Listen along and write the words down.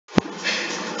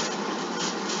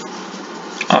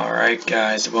Alright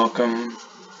guys, welcome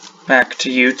back to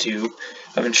YouTube.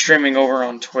 I've been streaming over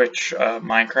on Twitch,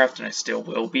 Minecraft, and I still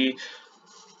will be.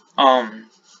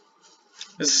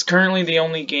 This is currently the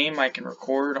only game I can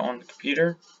record on the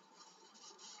computer,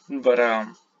 but,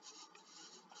 I'm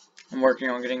working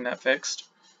on getting that fixed.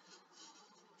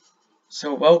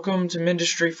 So welcome to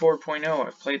Mindustry 4.0.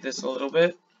 I've played this a little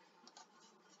bit.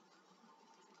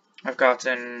 I've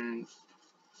gotten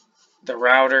the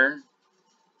router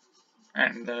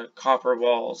and the copper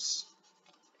walls.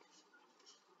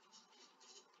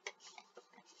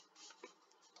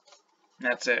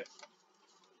 That's it.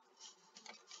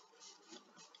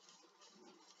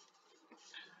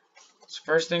 So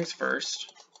first things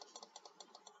first,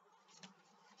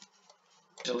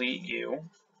 delete you,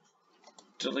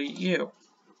 delete you.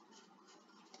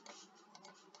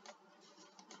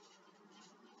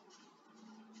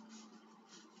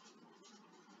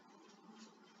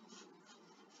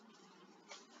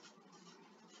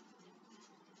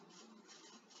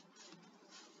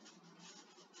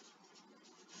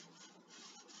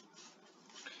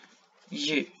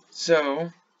 Yeah,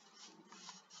 so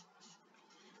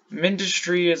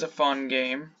Mindustry is a fun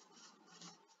game.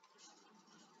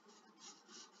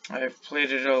 I've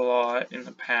played it a lot in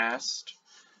the past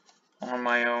on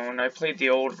my own. I played the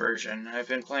old version. I've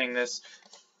been playing this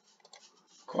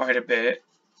quite a bit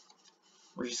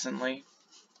recently.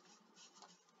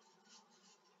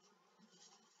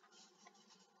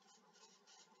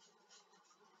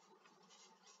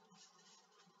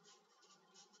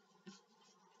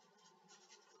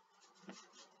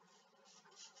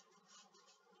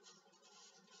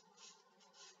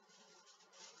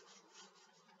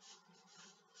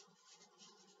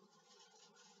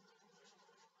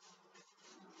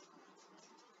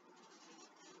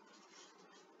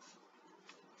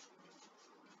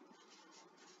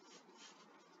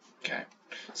 Okay.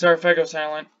 Sorry if I go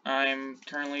silent. I'm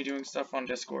currently doing stuff on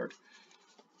Discord.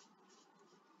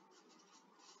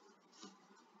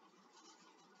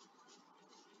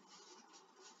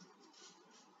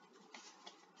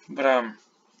 But,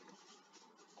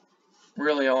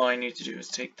 really all I need to do is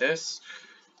take this.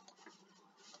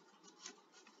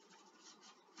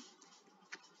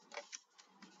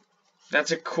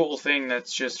 That's a cool thing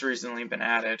that's just recently been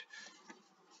added.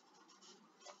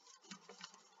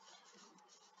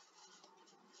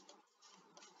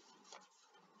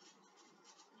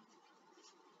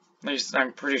 At least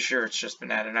I'm pretty sure it's just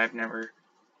been added.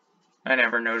 I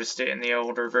never noticed it in the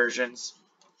older versions.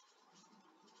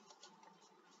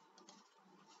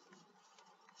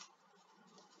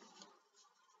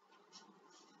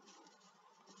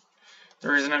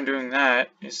 The reason I'm doing that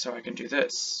is so I can do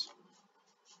this.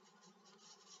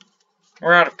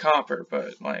 We're out of copper,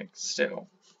 but, like, still.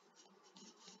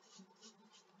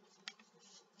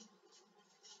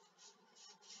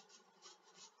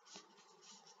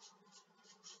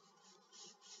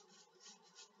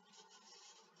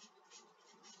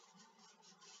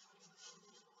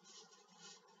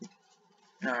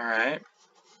 Alright.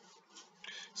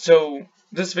 So,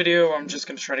 this video, I'm just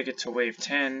going to try to get to wave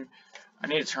 10. I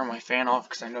need to turn my fan off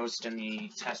because I noticed in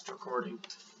the test recording,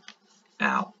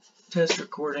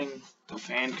 the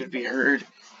fan could be heard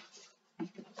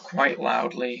quite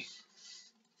loudly.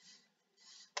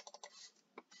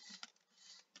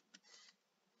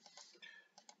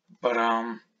 But,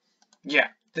 yeah,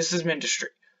 this is Mindustry.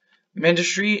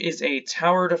 Mindustry is a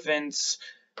tower defense,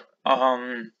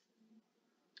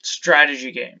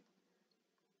 strategy game.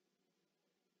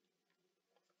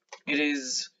 It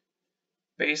is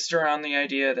based around the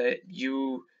idea that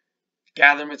you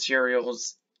gather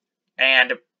materials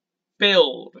and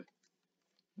build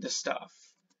the stuff.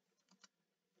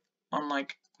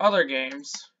 Unlike other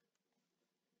games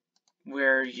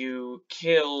where you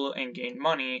kill and gain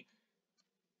money,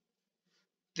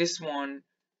 this one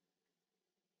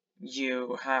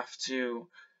you have to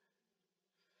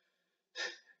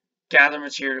gather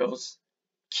materials,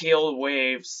 kill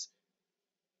waves,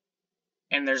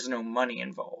 and there's no money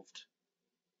involved.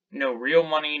 No real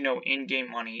money, no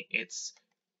in-game money, it's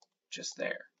just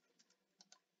there.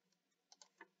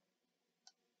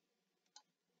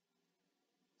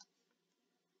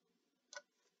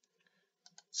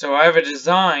 So I have a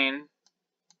design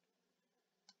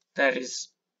that is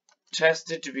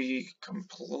tested to be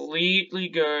completely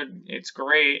good. It's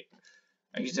great.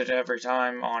 I use it every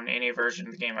time on any version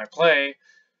of the game I play.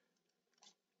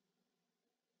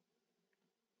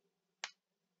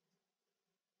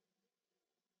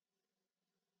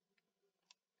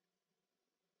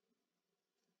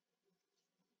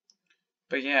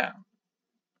 But yeah,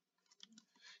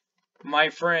 my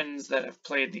friends that have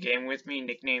played the game with me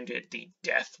nicknamed it the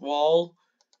Death Wall,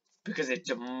 because it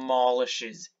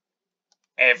demolishes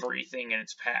everything in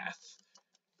its path.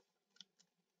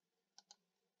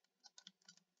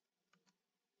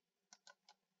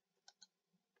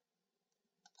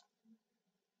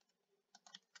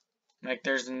 Like,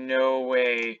 there's no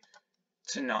way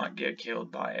to not get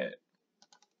killed by it.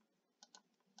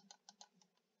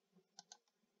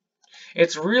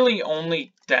 It's really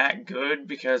only that good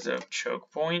because of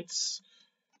choke points.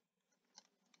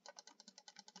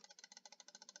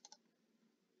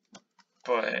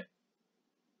 But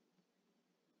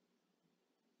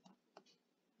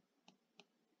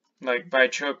like, by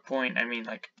choke point, I mean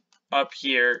like up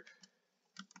here,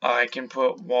 I can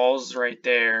put walls right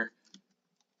there.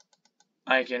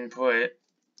 I can put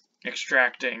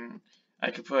extracting.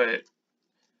 I could put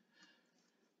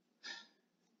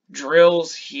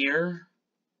drills here,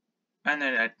 and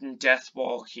then a death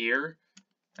wall here,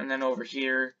 and then over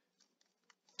here,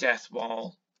 death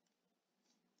wall,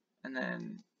 and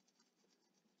then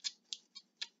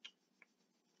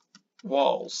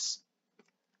walls,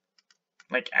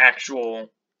 like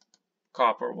actual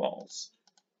copper walls.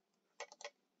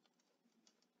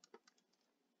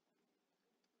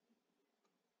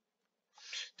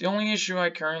 The only issue I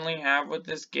currently have with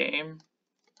this game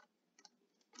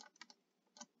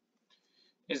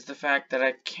is the fact that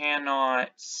I cannot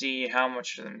see how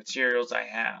much of the materials I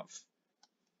have.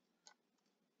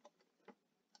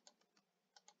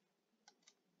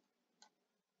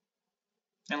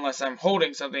 Unless I'm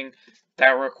holding something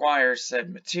that requires said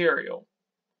material.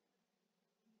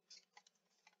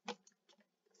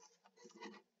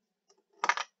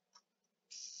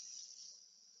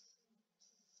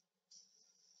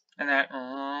 And that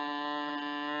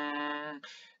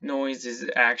noise is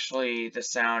actually the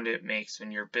sound it makes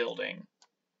when you're building.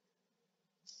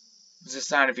 It's the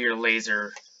sound of your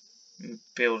laser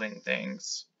building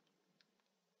things.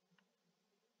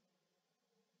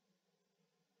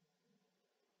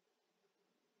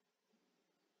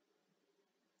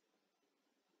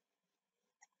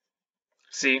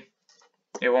 See?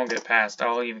 It won't get past.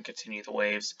 I'll even continue the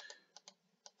waves.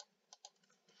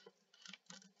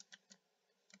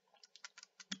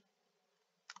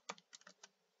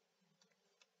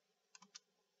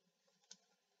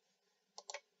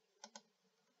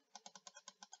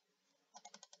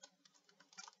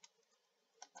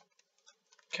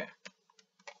 Okay.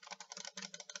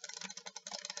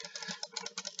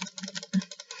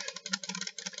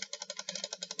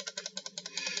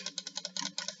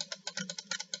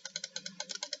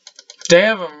 They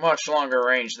have a much longer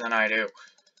range than I do.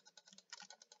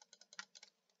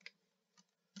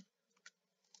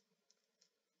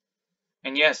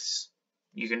 And yes,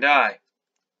 you can die.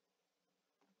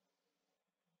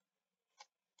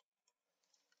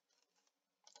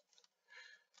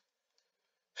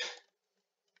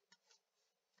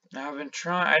 Now I've been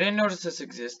trying, I didn't notice this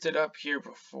existed up here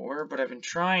before, but I've been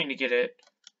trying to get it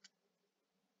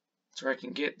so I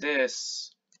can get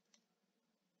this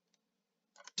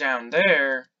down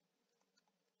there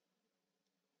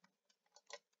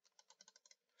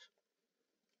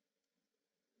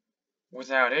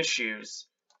without issues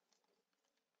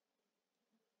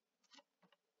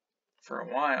for a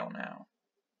while now.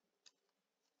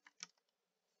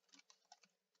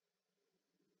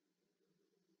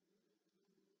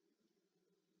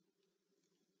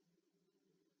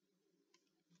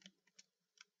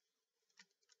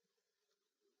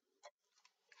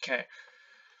 Okay,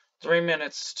 3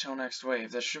 minutes till next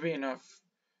wave. That should be enough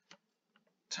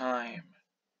time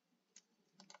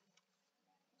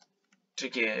to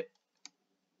get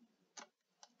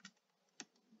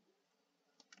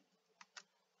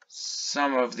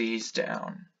some of these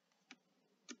down.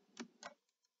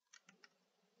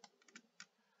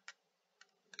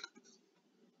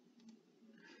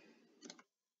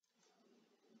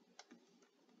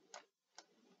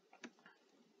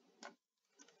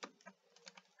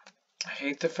 I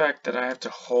hate the fact that I have to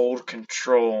hold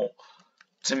control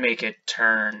to make it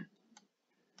turn.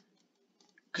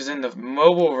 Because in the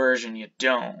mobile version, you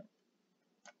don't.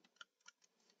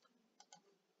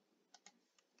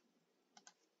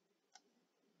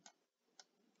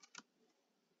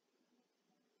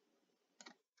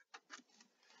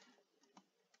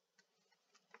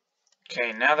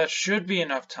 Okay, now that should be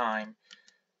enough time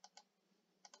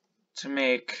to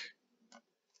make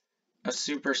a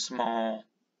super small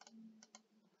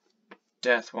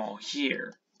death wall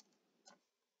here.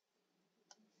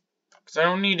 Because I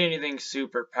don't need anything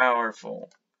super powerful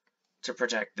to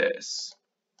protect this.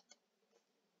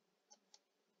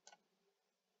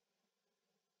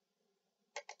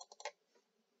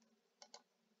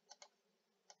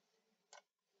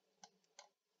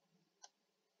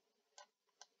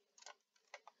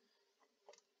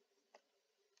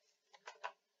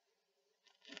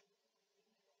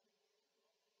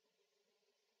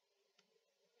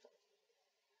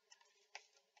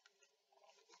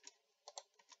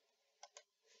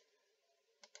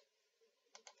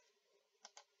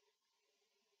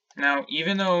 Now,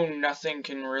 even though nothing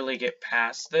can really get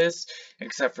past this,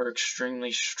 except for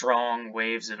extremely strong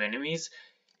waves of enemies,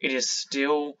 it is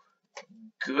still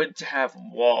good to have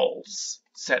walls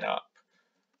set up.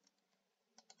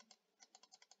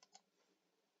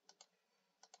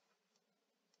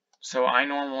 So I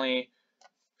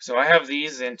have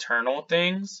these internal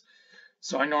things,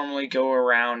 so I normally go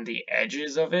around the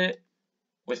edges of it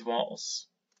with walls.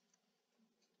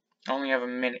 I only have a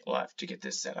minute left to get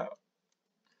this set up.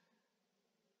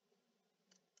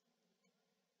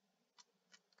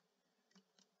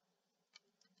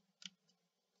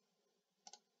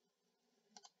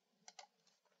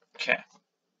 Okay.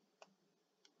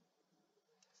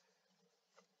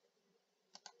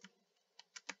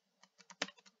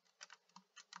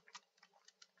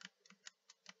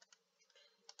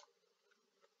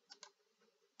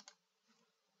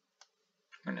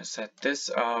 I'm going to set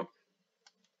this up.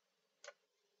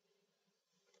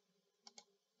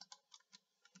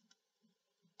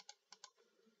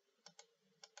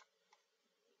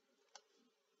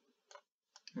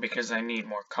 Because I need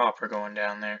more copper going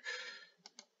down there.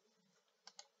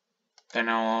 Then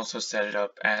I'll also set it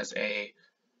up as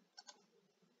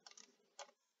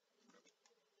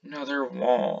another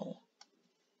wall.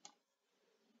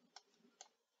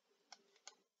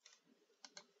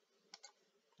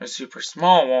 A super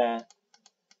small wall,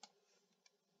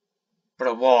 but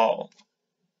a wall.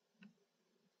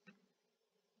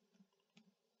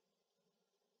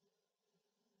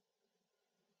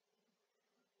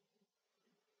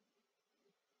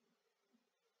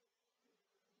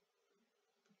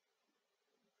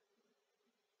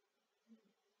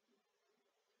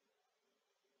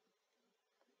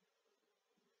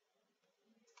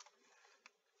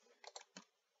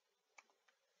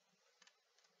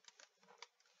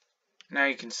 Now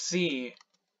you can see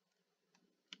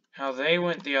how they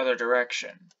went the other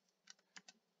direction,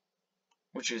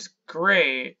 which is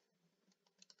great.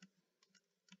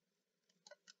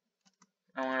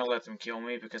 I'm going to let them kill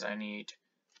me because I need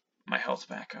my health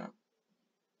back up.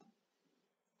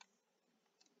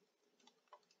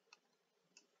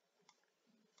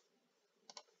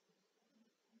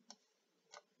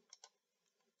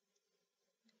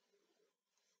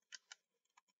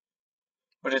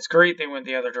 But it's great they went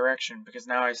the other direction because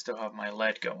now I still have my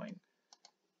lead going.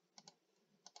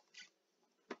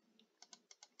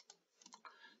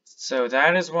 So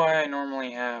that is why I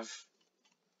normally have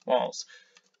walls.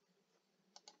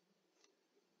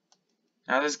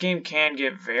 Now this game can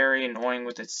get very annoying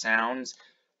with its sounds.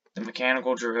 The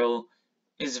mechanical drill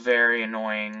is very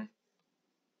annoying.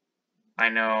 I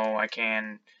know I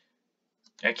can't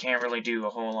really do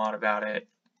a whole lot about it.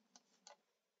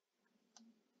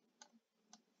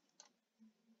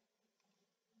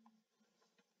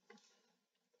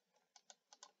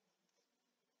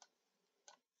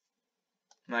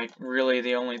 Like, really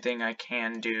the only thing I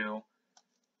can do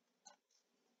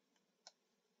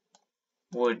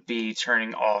would be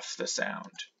turning off the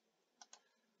sound,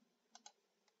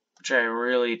 which I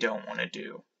really don't want to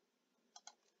do.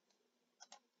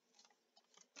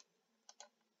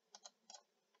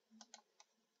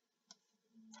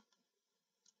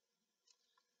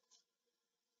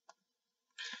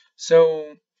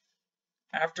 So,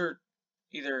 after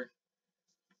either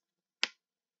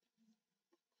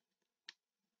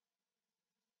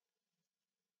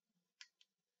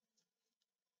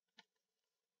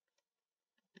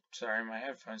sorry, my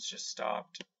headphones just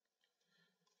stopped.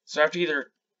 So after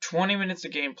either 20 minutes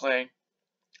of gameplay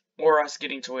or us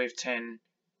getting to wave 10,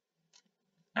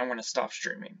 I'm going to stop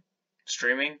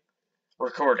streaming,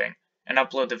 recording, and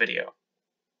upload the video.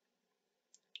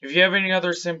 If you have any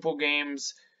other simple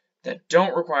games that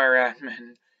don't require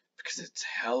admin, because it's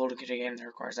hell to get a game that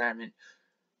requires admin,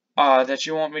 that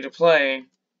you want me to play,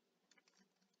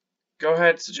 go ahead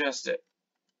and suggest it.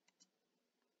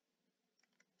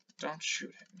 Don't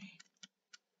shoot at me.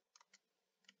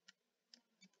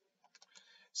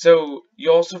 So,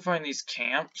 you also find these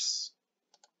camps,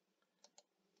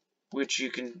 which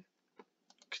you can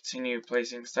continue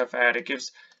placing stuff at. It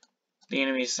gives the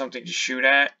enemies something to shoot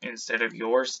at instead of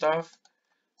your stuff,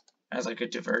 as like a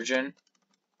diversion.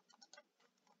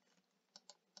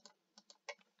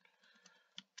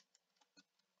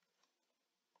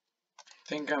 I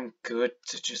think I'm good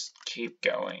to just keep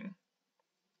going.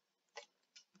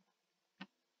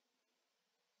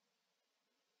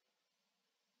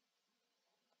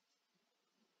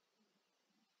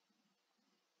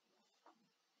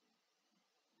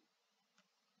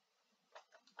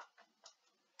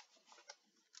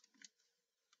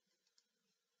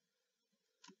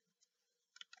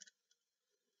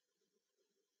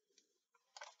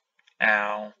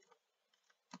 Ow.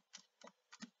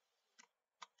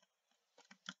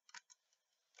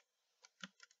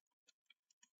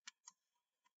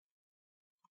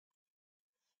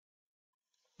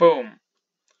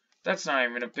 That's not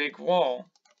even a big wall.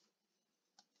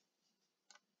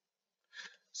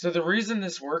 So the reason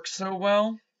this works so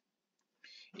well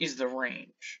is the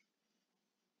range.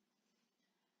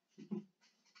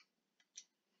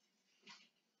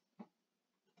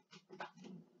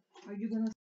 Are you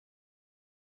gonna?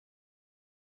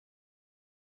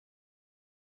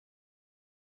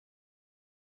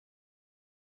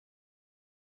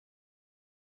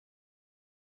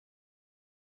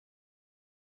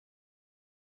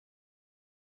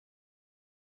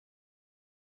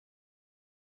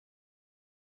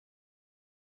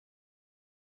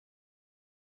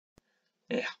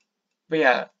 Yeah. But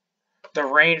yeah, the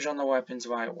range on the weapon's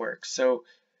why it works. So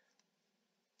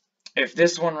if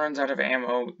this one runs out of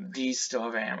ammo, these still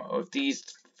have ammo. If these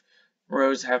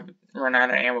rows have run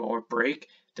out of ammo or break,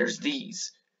 there's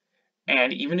these.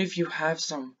 And even if you have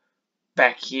some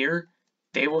back here,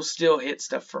 they will still hit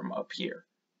stuff from up here.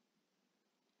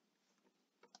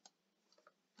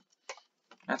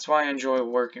 That's why I enjoy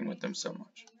working with them so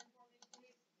much.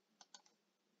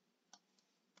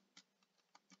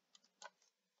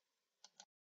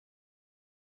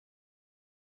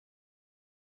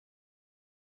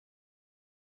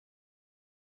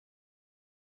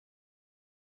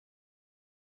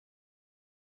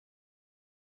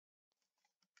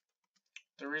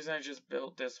 The reason I just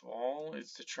built this wall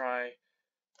is to try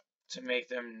to make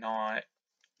them not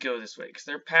go this way. Because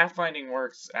their pathfinding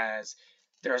works as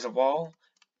there's a wall,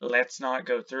 let's not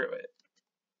go through it.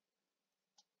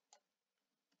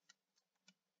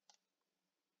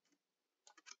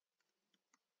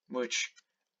 Which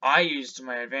I use to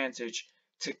my advantage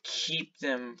to keep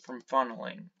them from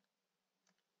funneling.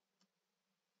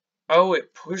 Oh,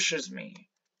 it pushes me.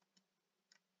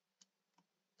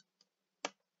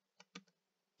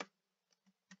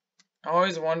 I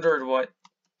always wondered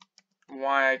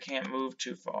why I can't move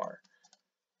too far.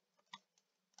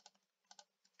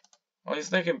 At least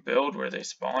they can build where they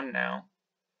spawn now.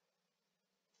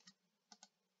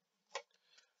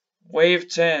 Wave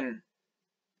 10.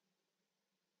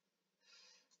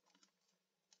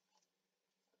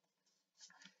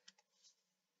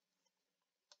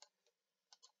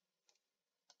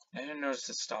 I didn't notice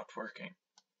it stopped working.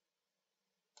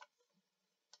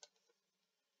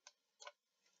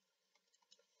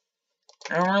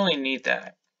 I don't really need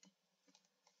that.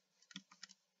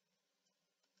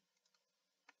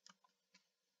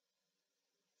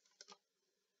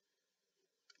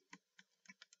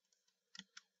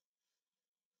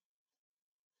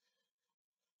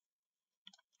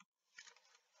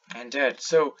 And dead.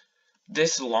 So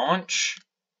this launch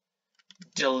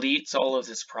deletes all of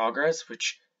this progress,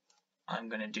 which I'm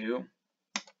gonna do.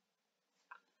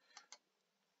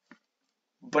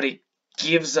 But it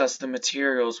gives us the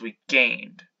materials we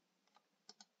gained.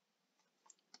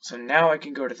 So now I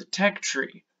can go to the tech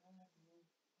tree.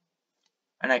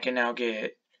 And I can now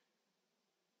get...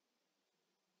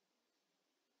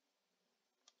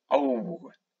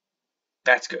 Oh,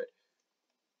 that's good.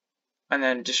 And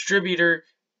then distributor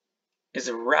is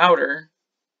a router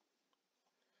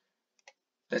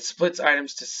that splits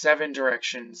items to 7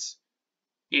 directions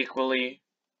equally.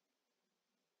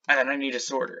 And then I need a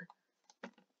sorter.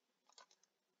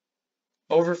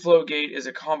 Overflow gate is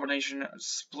a combination of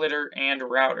splitter and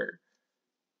router.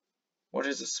 What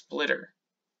is a splitter?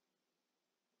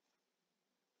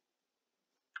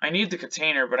 I need the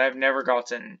container, but I've never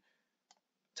gotten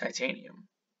titanium.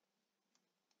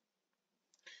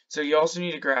 So you also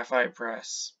need a graphite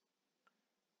press.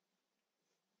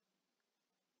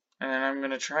 And then I'm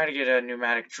going to try to get a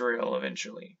pneumatic drill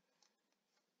eventually.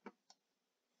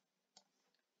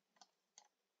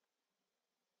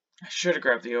 I should have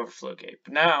grabbed the overflow gate.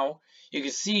 But now, you can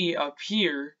see up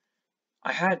here,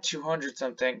 I had 200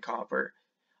 something copper.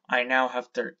 I now have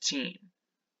 13.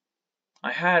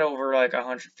 I had over like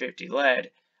 150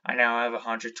 lead. I now have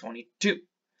 122.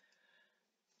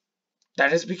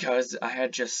 That is because I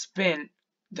had just spent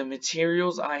the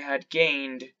materials I had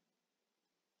gained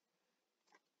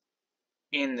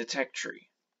in the tech tree.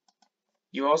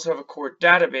 You also have a core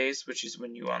database, which is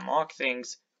when you unlock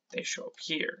things, they show up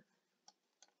here.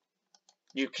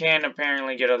 You can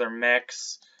apparently get other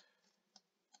mechs.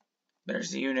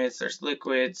 There's units, there's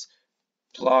liquids.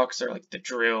 Blocks are like the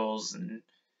drills and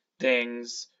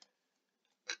things.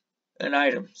 And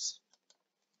items.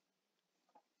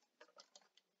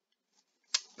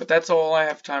 But that's all I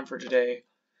have time for today.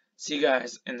 See you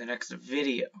guys in the next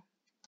video.